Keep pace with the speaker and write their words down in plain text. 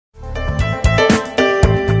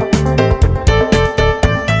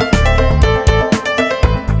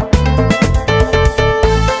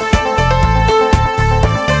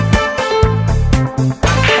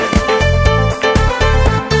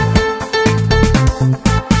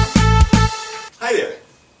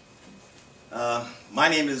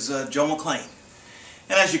name is Joe McLean,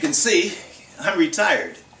 and as you can see, I'm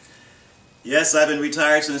retired. Yes, I've been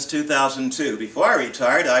retired since 2002. Before I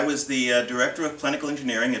retired, I was the Director of Clinical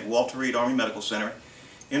Engineering at Walter Reed Army Medical Center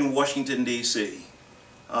in Washington, D.C.,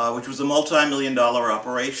 which was a multi-million-dollar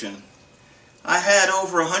operation. I had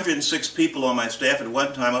over 106 people on my staff at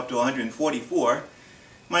one time, up to 144.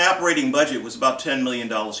 My operating budget was about $10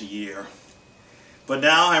 million a year. But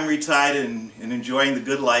now I'm retired and enjoying the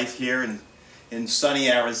good life here in sunny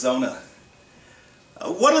Arizona.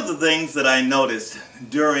 One of the things that I noticed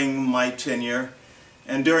during my tenure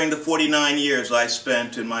and during the 49 years I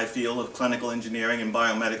spent in my field of clinical engineering and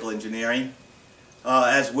biomedical engineering,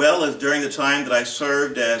 as well as during the time that I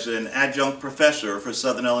served as an adjunct professor for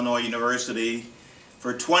Southern Illinois University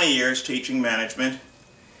for 20 years teaching management,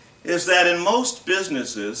 is that in most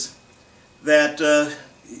businesses that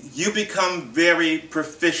you become very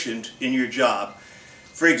proficient in your job.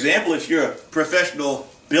 For example, if you're a professional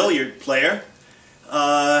billiard player,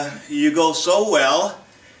 you go so well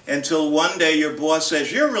until one day your boss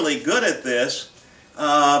says, "You're really good at this,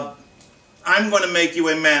 I'm going to make you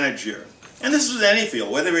a manager." And this is in any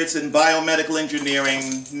field, whether it's in biomedical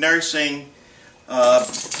engineering, nursing,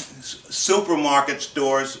 supermarket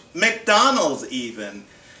stores, McDonald's even.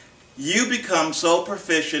 You become so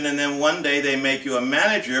proficient and then one day they make you a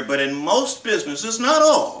manager, but in most businesses, not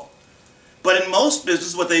all, but in most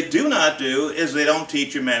businesses what they do not do is they don't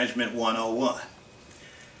teach you Management 101.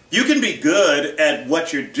 You can be good at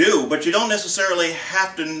what you do, but you don't necessarily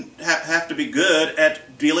have to be good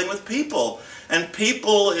at dealing with people. And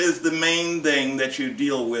people is the main thing that you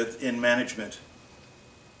deal with in management.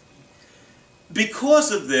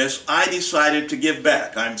 Because of this, I decided to give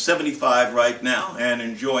back. I'm 75 right now and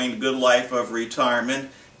enjoying the good life of retirement,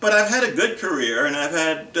 but I've had a good career and I've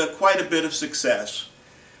had quite a bit of success.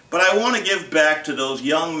 But I want to give back to those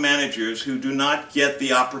young managers who do not get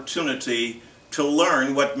the opportunity to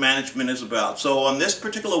learn what management is about. So on this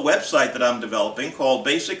particular website that I'm developing called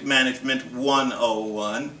Basic Management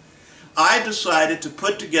 101, I decided to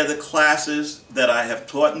put together classes that I have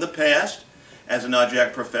taught in the past as an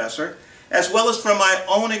adjunct professor, as well as from my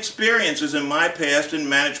own experiences in my past in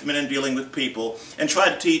management and dealing with people, and try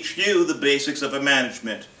to teach you the basics of a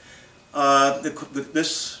management.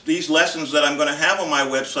 These lessons that I'm going to have on my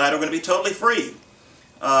website are going to be totally free,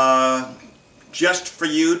 just for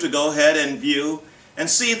you to go ahead and view and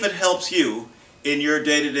see if it helps you in your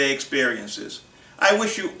day-to-day experiences. I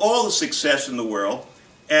wish you all the success in the world,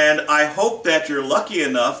 and I hope that you're lucky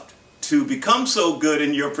enough to become so good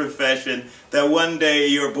in your profession that one day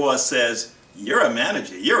your boss says, "You're a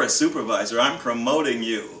manager, you're a supervisor, I'm promoting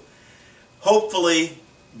you." Hopefully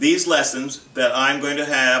these lessons that I'm going to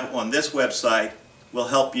have on this website will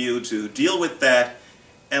help you to deal with that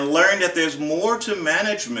and learn that there's more to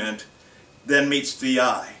management than meets the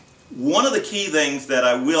eye. One of the key things that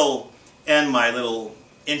I will end my little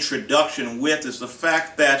introduction with is the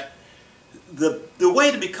fact that the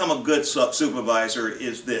way to become a good supervisor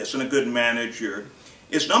is this, and a good manager,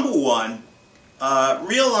 is number one,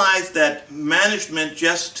 realize that management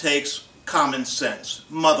just takes common sense,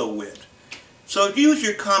 mother wit. So use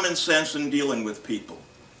your common sense in dealing with people.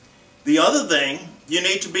 The other thing, you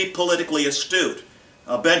need to be politically astute.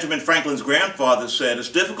 Benjamin Franklin's grandfather said, "It's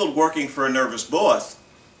difficult working for a nervous boss,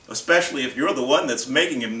 especially if you're the one that's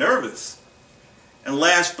making him nervous." And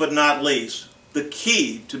last but not least, the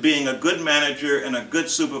key to being a good manager and a good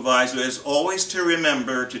supervisor is always to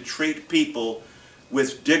remember to treat people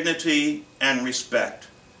with dignity and respect.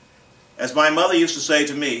 As my mother used to say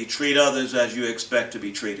to me, treat others as you expect to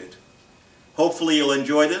be treated. Hopefully you'll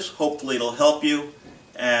enjoy this, hopefully it'll help you,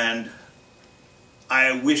 and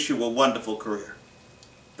I wish you a wonderful career.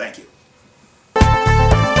 Thank you.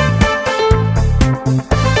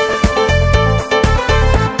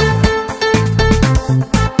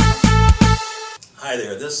 Hi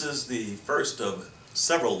there, this is the first of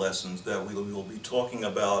several lessons that we will be talking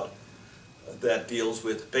about that deals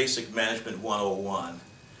with Basic Management 101.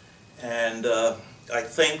 And I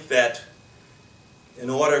think that in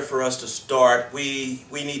order for us to start, we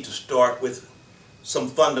need to start with some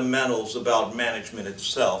fundamentals about management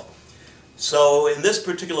itself. So in this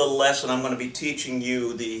particular lesson, I'm going to be teaching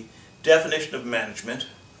you the definition of management,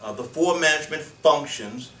 the four management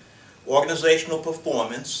functions, organizational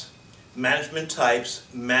performance, management types,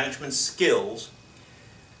 management skills,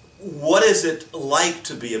 what is it like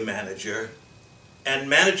to be a manager, and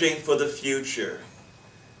managing for the future.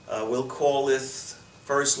 We'll call this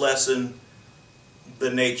first lesson the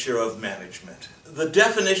nature of management. The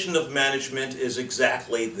definition of management is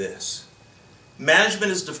exactly this.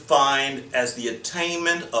 Management is defined as the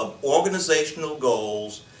attainment of organizational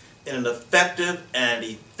goals in an effective and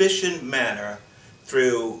efficient manner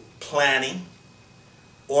through planning,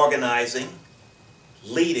 organizing,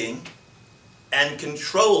 leading, and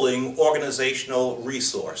controlling organizational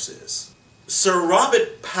resources. Sir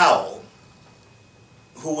Robert Powell,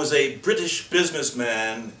 who was a British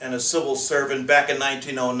businessman and a civil servant back in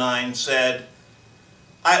 1909, said,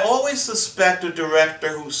 "I always suspect a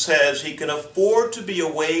director who says he can afford to be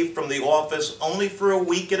away from the office only for a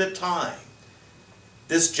week at a time.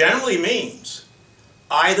 This generally means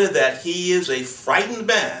either that he is a frightened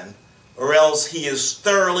man or else he is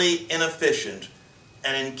thoroughly inefficient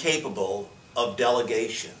and incapable of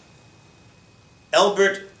delegation."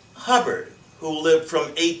 Elbert Hubbard, who lived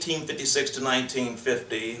from 1856 to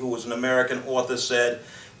 1950, who was an American author, said,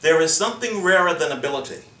 "There is something rarer than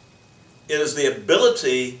ability. It is the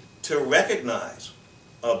ability to recognize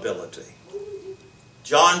ability."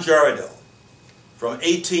 John Jardel, from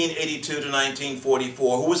 1882 to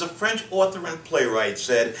 1944, who was a French author and playwright,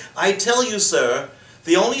 said, "I tell you, sir,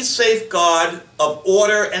 the only safeguard of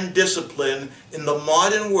order and discipline in the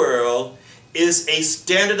modern world is a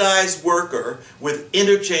standardized worker with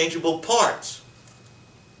interchangeable parts.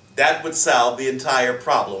 That would solve the entire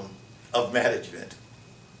problem of management."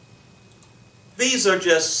 These are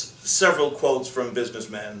just several quotes from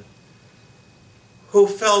businessmen who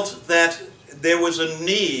felt that there was a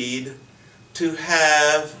need to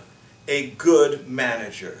have a good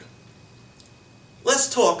manager. Let's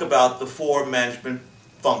talk about the four management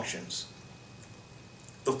functions.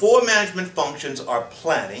 The four management functions are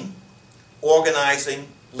planning, organizing,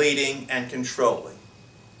 leading, and controlling.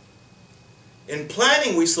 In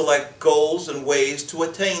planning, we select goals and ways to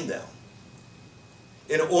attain them.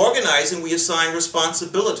 In organizing, we assign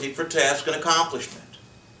responsibility for task and accomplishment.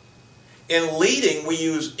 In leading, we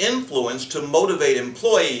use influence to motivate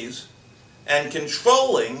employees, and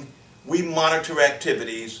controlling, we monitor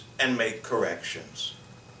activities and make corrections.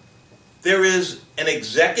 There is an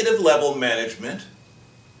executive level management,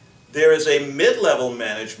 there is a mid-level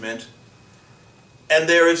management, and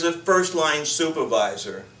there is a first-line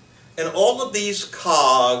supervisor. And all of these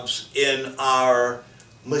cogs in our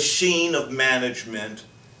machine of management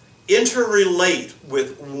interrelate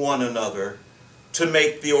with one another to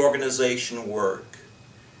make the organization work.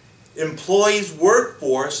 Employees'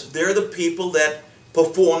 workforce, they're the people that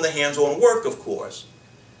perform the hands-on work, of course.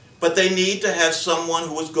 But they need to have someone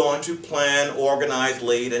who is going to plan, organize,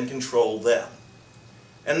 lead, and control them.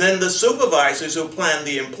 And then the supervisors who plan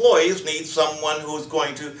the employees need someone who's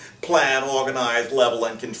going to plan, organize, level,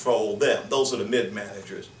 and control them. Those are the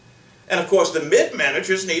mid-managers. And of course, the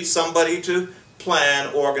mid-managers need somebody to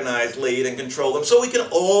plan, organize, lead, and control them, so we can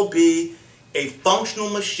all be a functional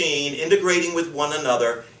machine integrating with one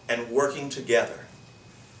another and working together.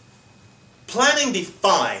 Planning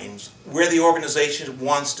defines where the organization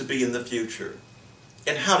wants to be in the future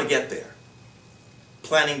and how to get there.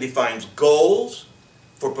 Planning defines goals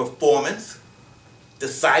for performance,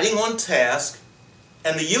 deciding on tasks,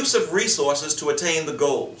 and the use of resources to attain the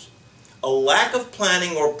goals. A lack of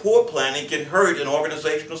planning or poor planning can hurt an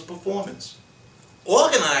organization's performance.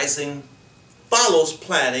 Organizing follows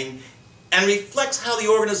planning and reflects how the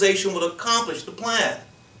organization will accomplish the plan.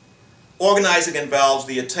 Organizing involves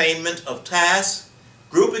the attainment of tasks,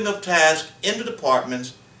 grouping of tasks into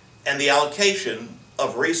departments, and the allocation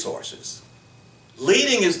of resources.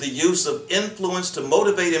 Leading is the use of influence to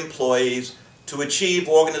motivate employees to achieve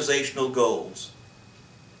organizational goals.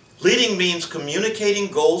 Leading means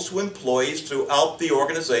communicating goals to employees throughout the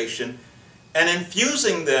organization and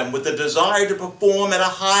infusing them with the desire to perform at a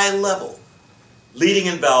high level. Leading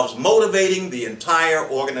involves motivating the entire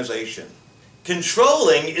organization.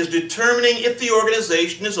 Controlling is determining if the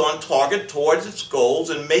organization is on target towards its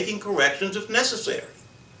goals and making corrections if necessary.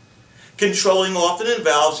 Controlling often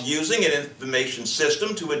involves using an information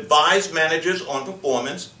system to advise managers on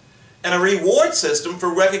performance and a reward system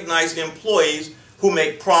for recognizing employees who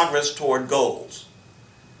make progress toward goals.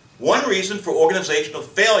 One reason for organizational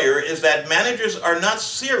failure is that managers are not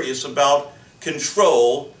serious about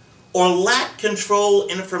control or lack control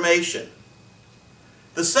information.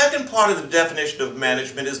 The second part of the definition of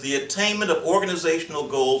management is the attainment of organizational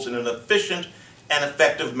goals in an efficient and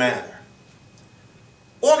effective manner.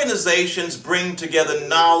 Organizations bring together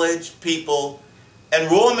knowledge, people,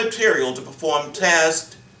 and raw material to perform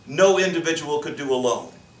tasks no individual could do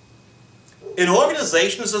alone. An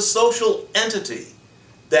organization is a social entity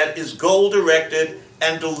that is goal-directed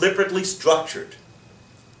and deliberately structured.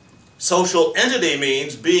 Social entity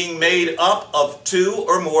means being made up of two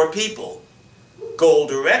or more people.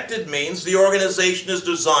 Goal-directed means the organization is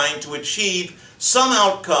designed to achieve some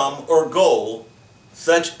outcome or goal,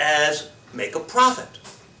 such as make a profit.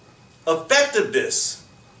 Effectiveness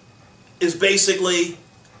is basically,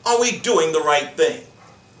 are we doing the right thing?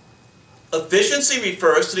 Efficiency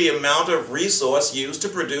refers to the amount of resource used to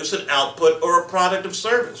produce an output or a product of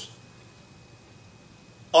service.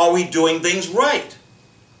 Are we doing things right?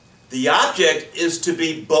 The object is to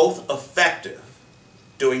be both effective,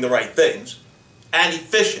 doing the right things, and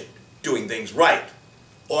efficient, doing things right,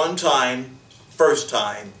 on time, first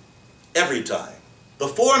time, every time. The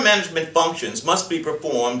four management functions must be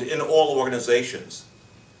performed in all organizations,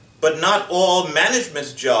 but not all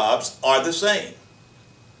management jobs are the same.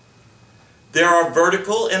 There are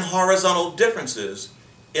vertical and horizontal differences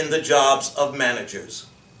in the jobs of managers.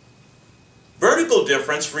 Vertical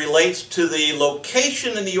difference relates to the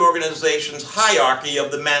location in the organization's hierarchy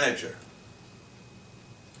of the manager.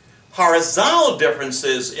 Horizontal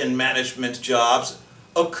differences in management jobs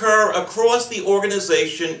occur across the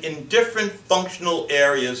organization in different functional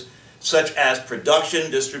areas such as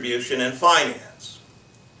production, distribution, and finance.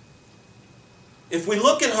 If we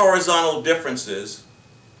look at horizontal differences,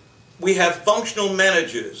 we have functional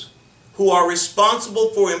managers who are responsible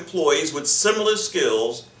for employees with similar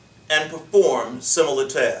skills and perform similar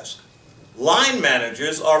tasks. Line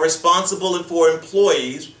managers are responsible for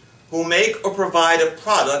employees who make or provide a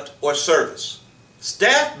product or service.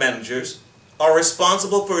 Staff managers are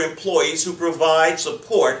responsible for employees who provide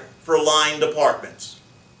support for line departments.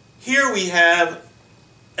 Here we have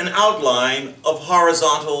an outline of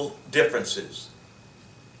horizontal differences.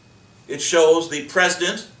 It shows the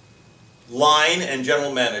president, line and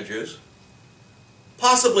general managers,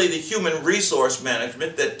 possibly the human resource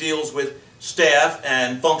management that deals with staff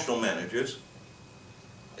and functional managers.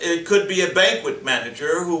 It could be a banquet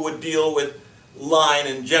manager who would deal with line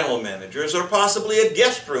and general managers, or possibly a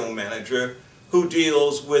guest room manager who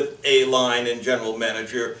deals with a line and general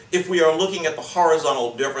manager if we are looking at the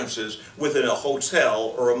horizontal differences within a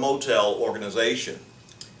hotel or a motel organization.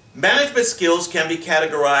 Management skills can be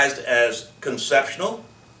categorized as conceptual,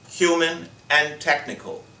 human, and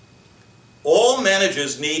technical. All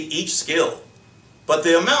managers need each skill, but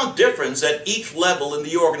the amount differs at each level in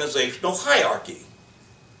the organizational hierarchy.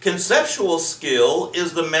 Conceptual skill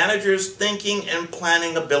is the manager's thinking and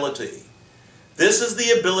planning ability. This is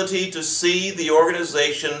the ability to see the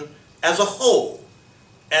organization as a whole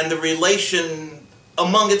and the relation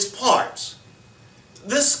among its parts.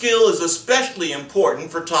 This skill is especially important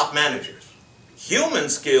for top managers. Human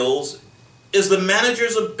skills is the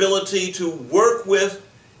manager's ability to work with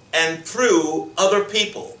and through other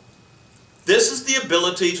people. This is the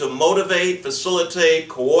ability to motivate, facilitate,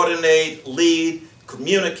 coordinate, lead,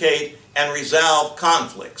 communicate, and resolve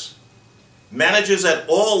conflicts. Managers at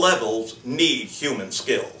all levels need human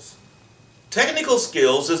skills. Technical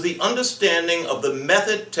skills is the understanding of the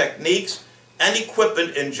method, techniques, and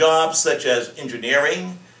equipment in jobs such as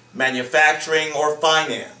engineering, manufacturing, or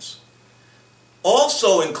finance.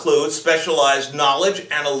 Also includes specialized knowledge,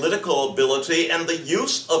 analytical ability, and the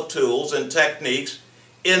use of tools and techniques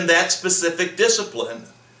in that specific discipline.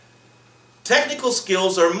 Technical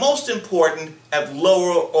skills are most important at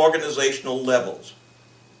lower organizational levels.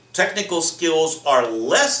 Technical skills are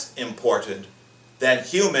less important than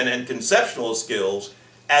human and conceptual skills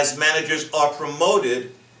as managers are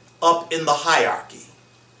promoted up in the hierarchy.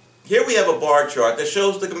 Here we have a bar chart that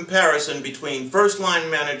shows the comparison between first-line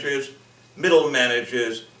managers, middle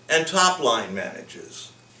managers, and top-line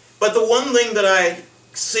managers. But the one thing that I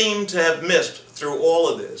seem to have missed through all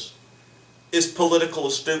of this is political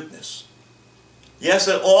astuteness. Yes,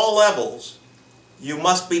 at all levels, you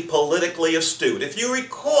must be politically astute. If you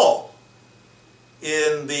recall,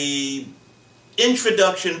 in the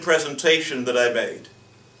introduction presentation that I made,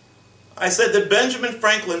 I said that Benjamin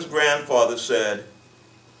Franklin's grandfather said,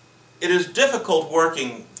 "It is difficult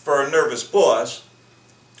working for a nervous boss,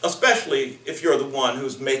 especially if you're the one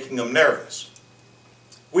who's making them nervous."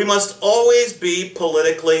 We must always be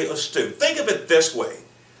politically astute. Think of it this way.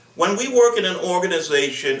 When we work in an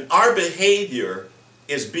organization, our behavior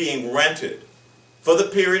is being rented for the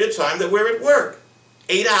period of time that we're at work,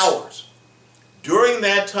 8 hours. During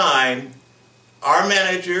that time, our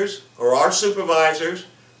managers or our supervisors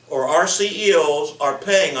or our CEOs are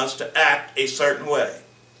paying us to act a certain way.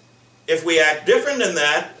 If we act different than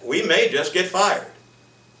that, we may just get fired.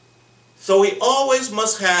 So we always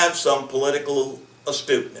must have some political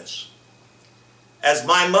astuteness. As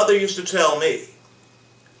my mother used to tell me,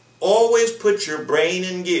 always put your brain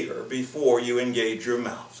in gear before you engage your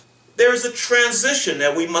mouth. There is a transition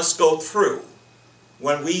that we must go through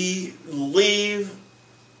when we leave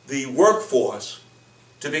the workforce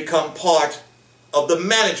to become part of the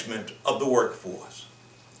management of the workforce.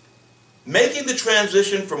 Making the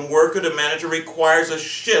transition from worker to manager requires a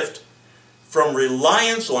shift from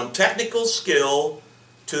reliance on technical skill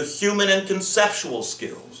to human and conceptual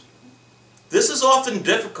skills. This is often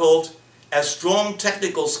difficult, as strong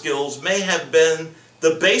technical skills may have been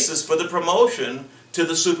the basis for the promotion to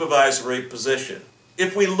the supervisory position.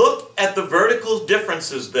 If we look at the vertical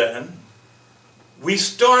differences then, we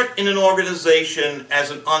start in an organization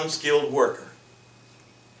as an unskilled worker.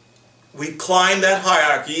 We climb that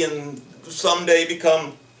hierarchy and someday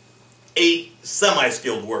become a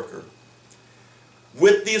semi-skilled worker.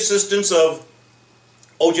 With the assistance of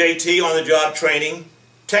OJT, on-the-job training,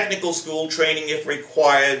 technical school training if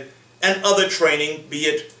required, and other training, be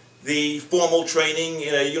it the formal training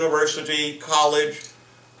in a university, college,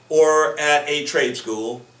 or at a trade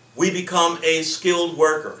school, we become a skilled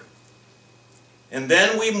worker. And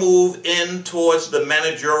then we move in towards the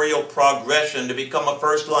managerial progression to become a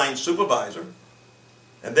first-line supervisor,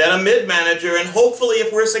 and then a mid-manager, and hopefully,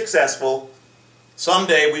 if we're successful,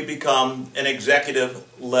 someday we become an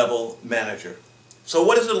executive-level manager. So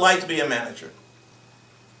what is it like to be a manager?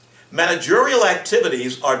 Managerial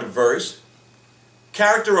activities are diverse,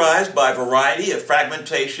 characterized by variety of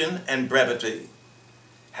fragmentation and brevity.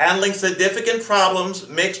 Handling significant problems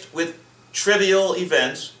mixed with trivial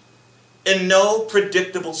events in no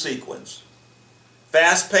predictable sequence.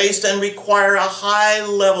 Fast-paced and require a high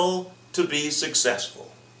level to be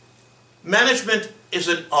successful. Management is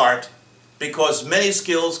an art because many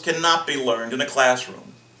skills cannot be learned in a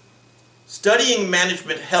classroom. Studying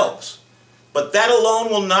management helps, but that alone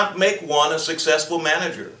will not make one a successful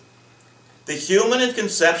manager. The human and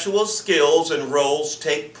conceptual skills and roles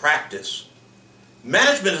take practice.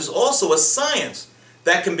 Management is also a science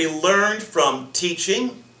that can be learned from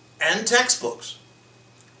teaching and textbooks.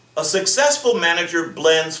 A successful manager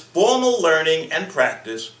blends formal learning and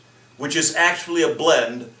practice, which is actually a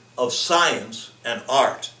blend of science and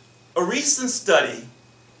art. A recent study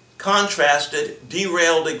contrasted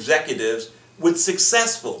derailed executives with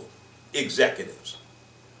successful executives.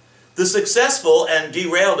 The successful and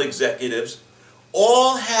derailed executives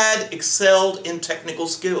all had excelled in technical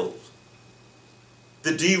skills.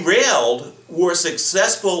 The derailed were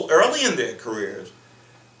successful early in their careers,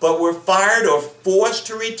 but were fired or forced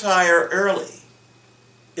to retire early.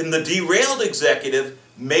 In the derailed executive,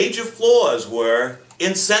 major flaws were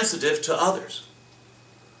insensitive to others.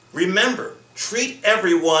 Remember, treat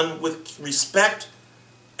everyone with respect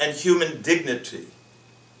and human dignity.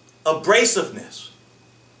 Abrasiveness.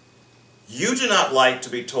 You do not like to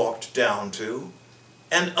be talked down to,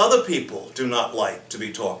 and other people do not like to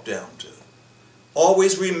be talked down to.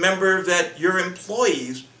 Always remember that your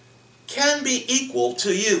employees can be equal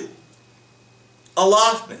to you.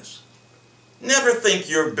 Aloftness. Never think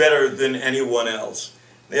you're better than anyone else.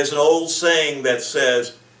 There's an old saying that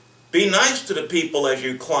says, be nice to the people as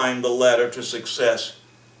you climb the ladder to success.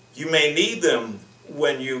 You may need them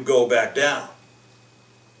when you go back down.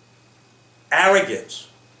 Arrogance.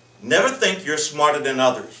 Never think you're smarter than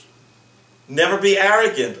others. Never be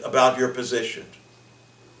arrogant about your position.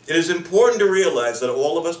 It is important to realize that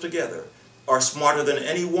all of us together are smarter than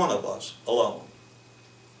any one of us alone.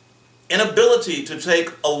 Inability to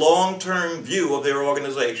take a long-term view of their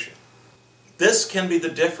organization. This can be the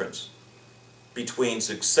difference between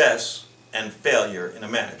success and failure in a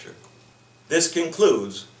manager. This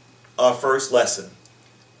concludes our first lesson.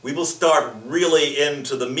 We will start really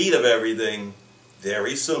into the meat of everything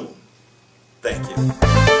very soon. Thank you.